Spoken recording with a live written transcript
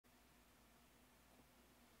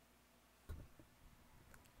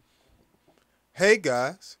Hey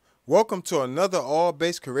guys, welcome to another All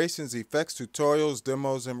Bass Creations Effects Tutorials,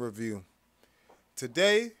 Demos, and Review.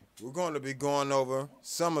 Today, we're going to be going over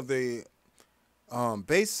some of the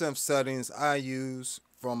bass synth settings I use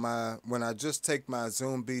from when I just take my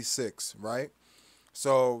Zoom B6, right?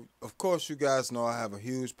 So, of course, you guys know I have a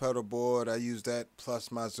huge pedal board. I use that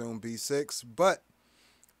plus my Zoom B6, but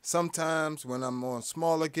sometimes when I'm on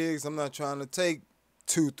smaller gigs, I'm not trying to take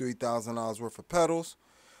 $2,000-$3,000 worth of pedals.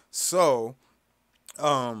 So,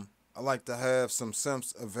 I like to have some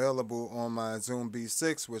synths available on my Zoom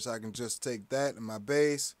B6, which I can just take that and my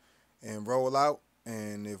bass and roll out.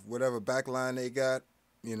 And if whatever backline they got,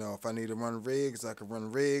 if I need to run rigs, I can run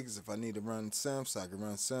rigs. If I need to run synths, I can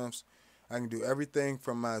run synths. I can do everything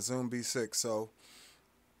from my Zoom B6. So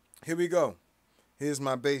here we go. Here's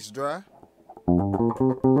my bass dry.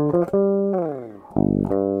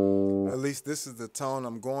 At least this is the tone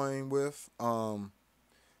I'm going with.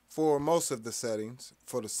 For most of the settings,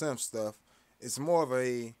 for the synth stuff, it's more of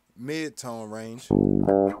a mid-tone range.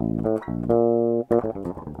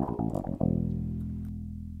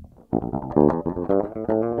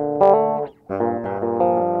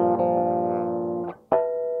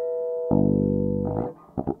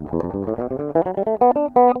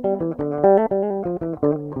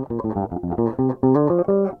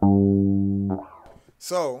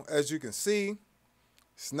 So, as you can see,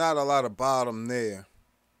 it's not a lot of bottom there.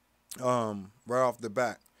 Right off the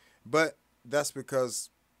bat, but that's because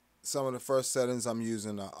some of the first settings I'm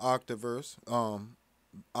using are octavers,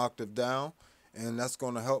 octave down, and that's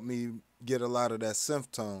going to help me get a lot of that synth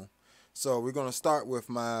tone. So we're going to start with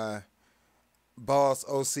my Boss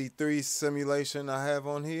OC3 simulation I have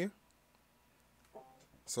on here.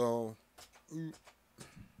 So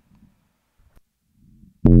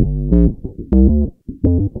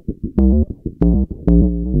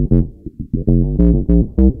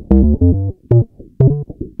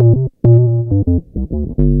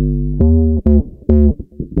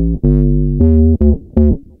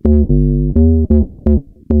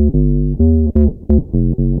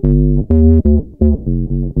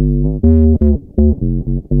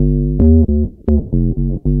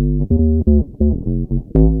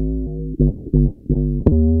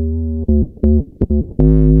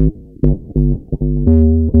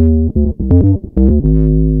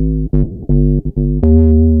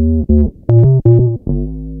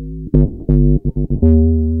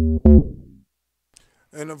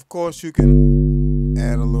and of course you can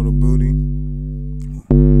add a little booty.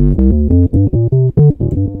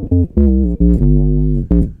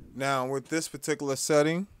 Now with this particular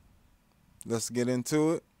setting, let's get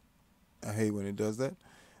into it. I hate when it does that.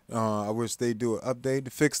 I wish they do an update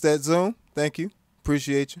to fix that zoom. Thank you.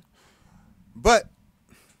 Appreciate you. But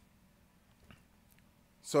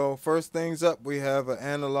so first things up, we have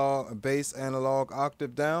a bass analog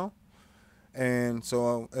octave down. And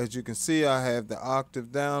so as you can see, I have the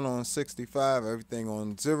octave down on 65, everything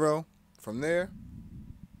on 0. From there,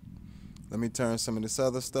 let me turn some of this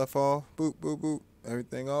other stuff off. Boop, boop, boop.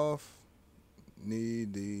 Everything off.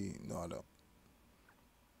 No, I don't.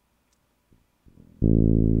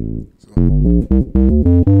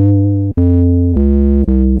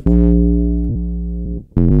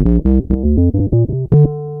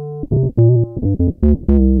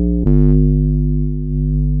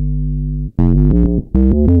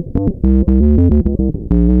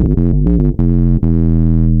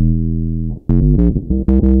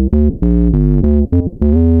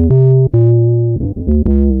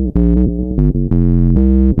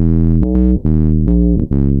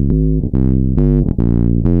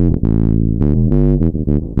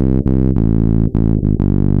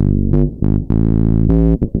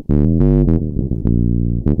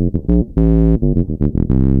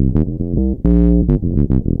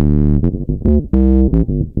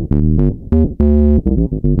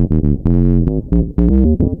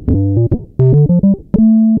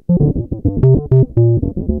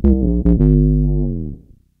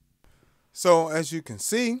 So as you can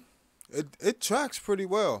see, it tracks pretty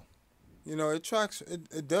well.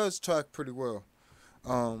 It does track pretty well.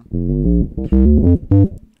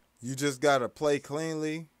 You just gotta play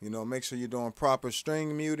cleanly, make sure you're doing proper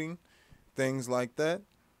string muting, things like that.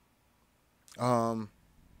 And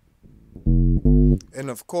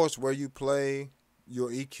of course, where you play, your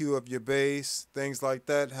EQ of your bass, things like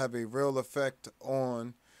that have a real effect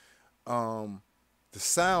on the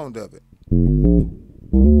sound of it.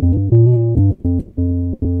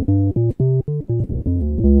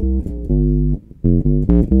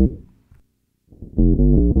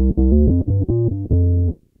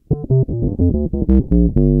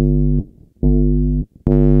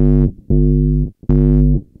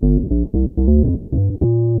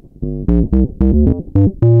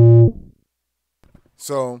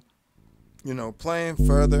 playing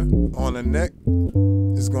further on the neck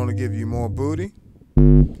is going to give you more booty.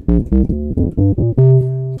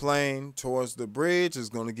 Playing towards the bridge is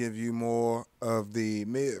going to give you more of the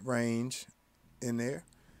mid-range in there,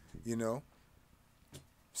 you know.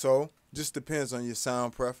 So just depends on your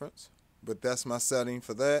sound preference, but that's my setting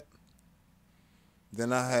for that.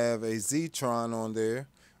 Then I have a Z-Tron on there,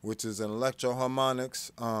 which is an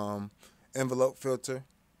electro-harmonics envelope filter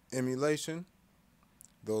emulation.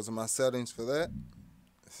 Those are my settings for that.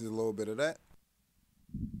 This is a little bit of that.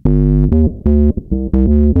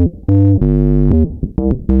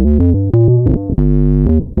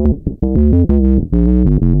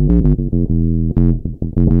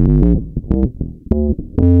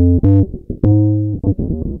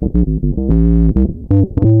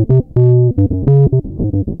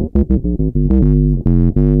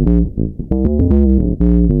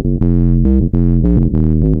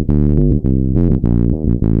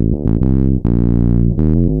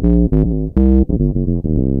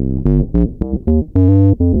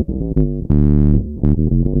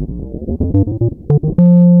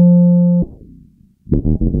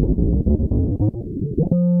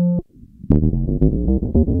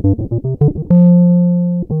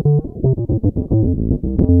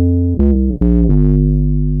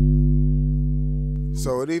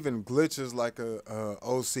 So it even glitches like a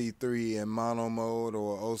OC3 in mono mode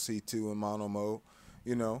or OC2 in mono mode,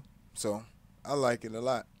 you know. So I like it a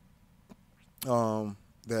lot.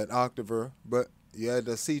 That Octaver, but you had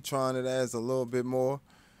the C-Tron, it adds a little bit more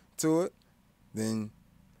to it. Then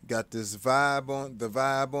got this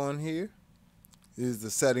vibe on here. Here's the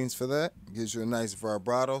settings for that. Gives you a nice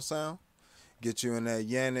vibrato sound. Get you in that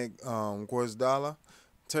Yannick Guazdala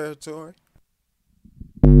territory.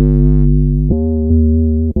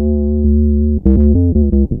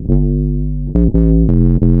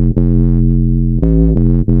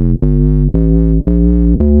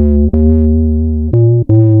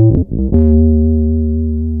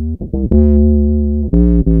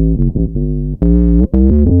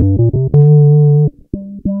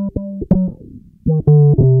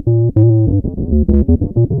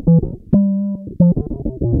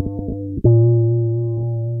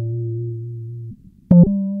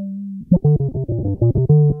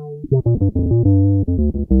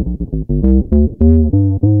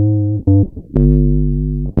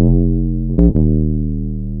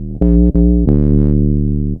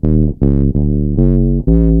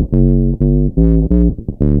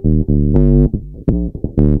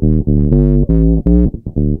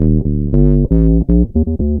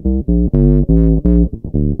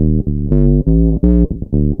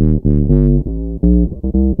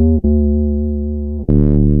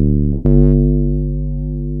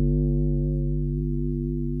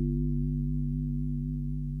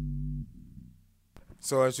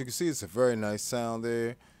 So as you can see, it's a very nice sound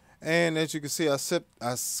there. And as you can see, I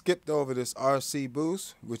skipped over this RC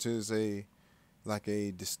boost, which is like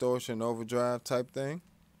a distortion overdrive type thing.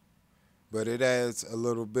 But it adds a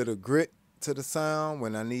little bit of grit to the sound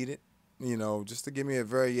when I need it, you know, just to give me a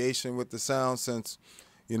variation with the sound, since,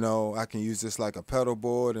 you know, I can use this like a pedal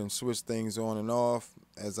board and switch things on and off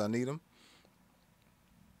as I need them.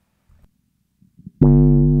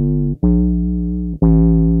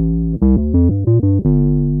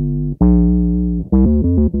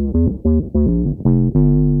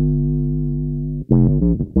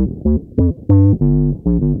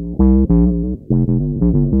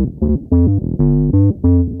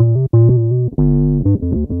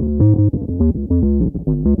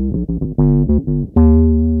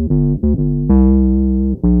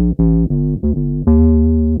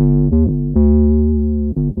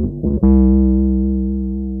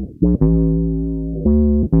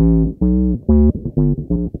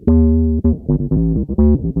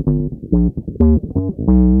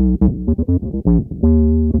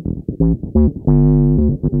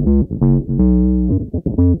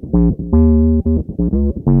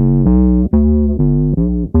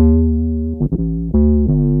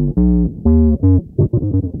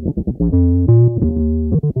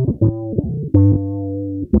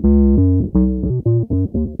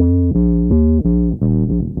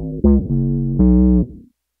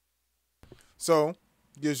 So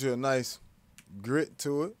gives you a nice grit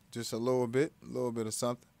to it, just a little bit of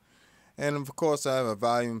something. And of course I have a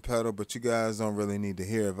volume pedal, but you guys don't really need to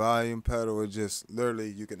hear a volume pedal. It just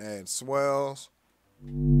literally, you can add swells.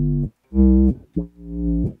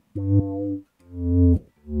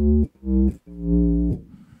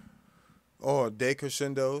 Or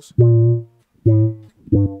decrescendos.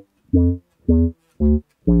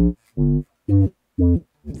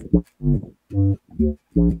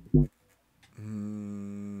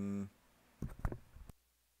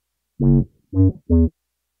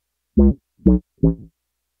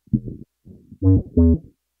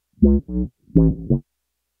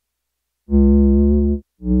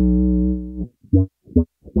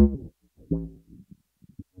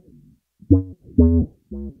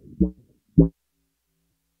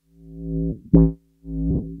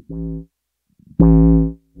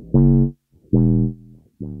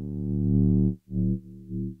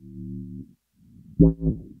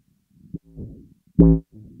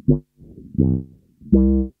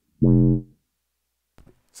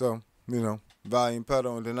 So, volume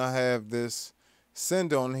pedal. And then I have this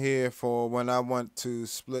send on here for when I want to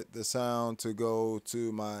split the sound to go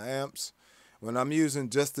to my amps. When I'm using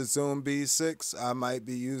just the Zoom B6, I might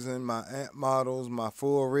be using my amp models, my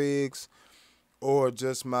full rigs, or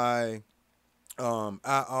just my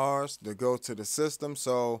IRs to go to the system.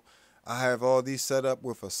 So I have all these set up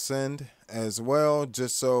with a send as well,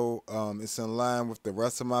 just so it's in line with the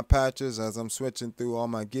rest of my patches as I'm switching through all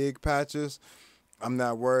my gig patches. I'm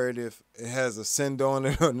not worried if it has a send on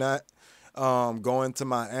it or not. Going to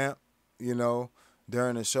my amp,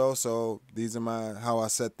 during the show. So these are how I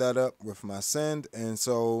set that up with my send. And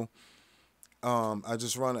so I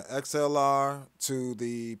just run an XLR to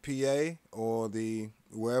the PA or the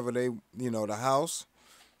wherever the house,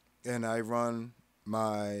 and I run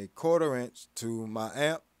my 1/4 inch to my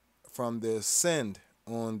amp from the send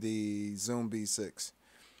on the Zoom B6.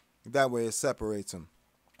 That way it separates them.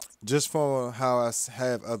 Just for how I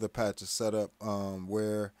have other patches set up,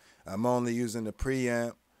 where I'm only using the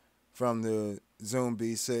preamp from the Zoom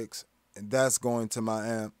B6, and that's going to my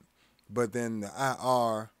amp, but then the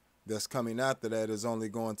IR that's coming after that is only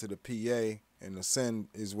going to the PA, and the send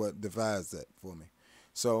is what divides that for me.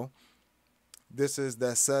 So this is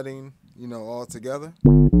that setting, all together.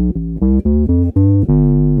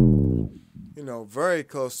 Very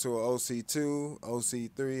close to an OC2,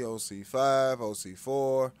 OC3, OC5,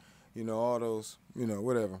 OC4, all those,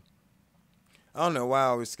 whatever. I don't know why I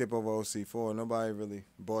always skip over OC4. Nobody really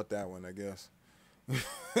bought that one, I guess.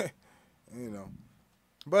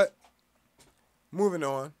 But moving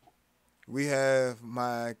on, we have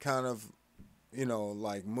my kind of,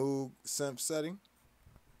 like Moog synth setting.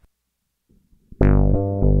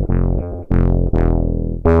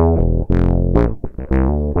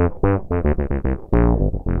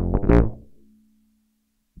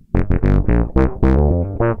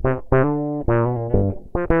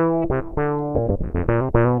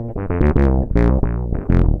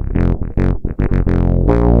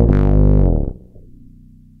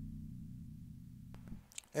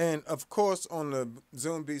 And of course, on the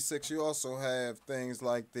Zoom B6, you also have things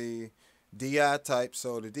like the DI types.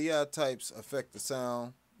 So the DI types affect the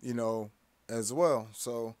sound, as well.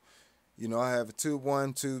 So, I have a tube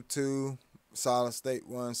 1, tube 2, solid state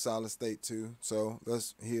 1, solid state 2. So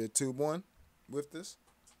let's hear tube 1 with this.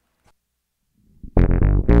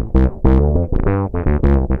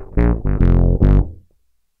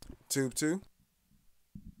 Tube 2.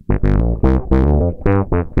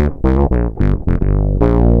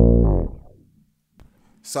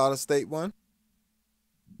 Solid state 1.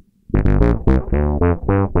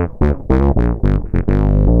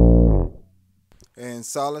 And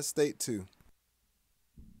solid state 2.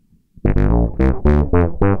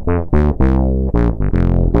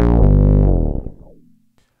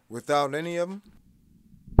 Without any of them.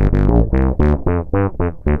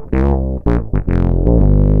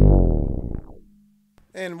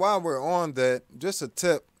 And while we're on that, just a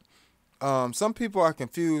tip. Some people are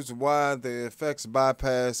confused why the effects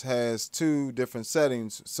bypass has 2 different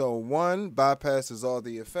settings. So one bypasses all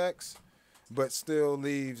the effects, but still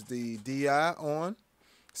leaves the DI on.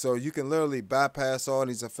 So you can literally bypass all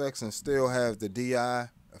these effects and still have the DI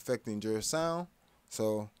affecting your sound.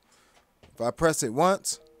 So if I press it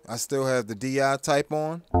once, I still have the DI type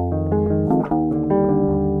on.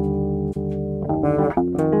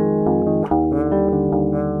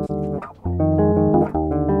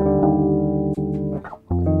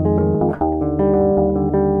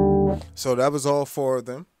 So that was all 4 of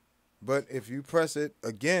them. But if you press it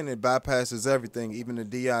again, it bypasses everything, even the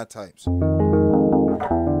DI types.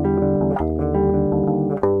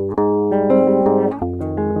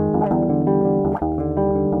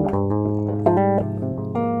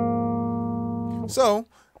 So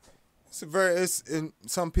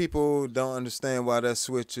some people don't understand why that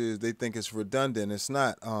switch is. They think it's redundant. It's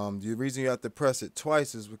not. The reason you have to press it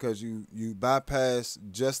twice is because you bypass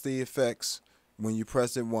just the effects when you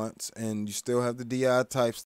press it once, and you still have the DI types